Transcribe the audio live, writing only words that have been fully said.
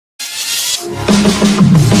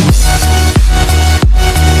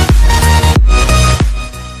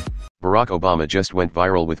Barack Obama just went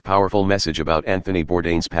viral with powerful message about Anthony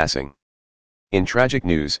Bourdain's passing. In tragic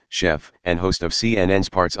news, chef and host of CNN's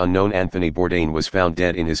Parts Unknown Anthony Bourdain was found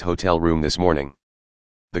dead in his hotel room this morning.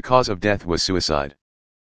 The cause of death was suicide.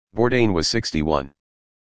 Bourdain was 61.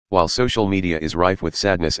 While social media is rife with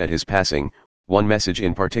sadness at his passing, one message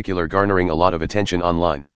in particular garnering a lot of attention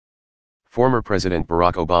online. Former President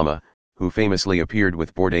Barack Obama, who famously appeared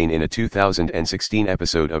with Bourdain in a 2016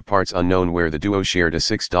 episode of Parts Unknown where the duo shared a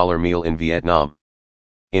 $6 meal in Vietnam.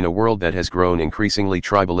 In a world that has grown increasingly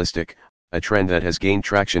tribalistic, a trend that has gained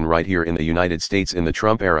traction right here in the United States in the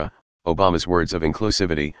Trump era, Obama's words of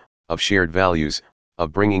inclusivity, of shared values,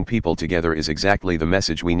 of bringing people together is exactly the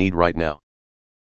message we need right now.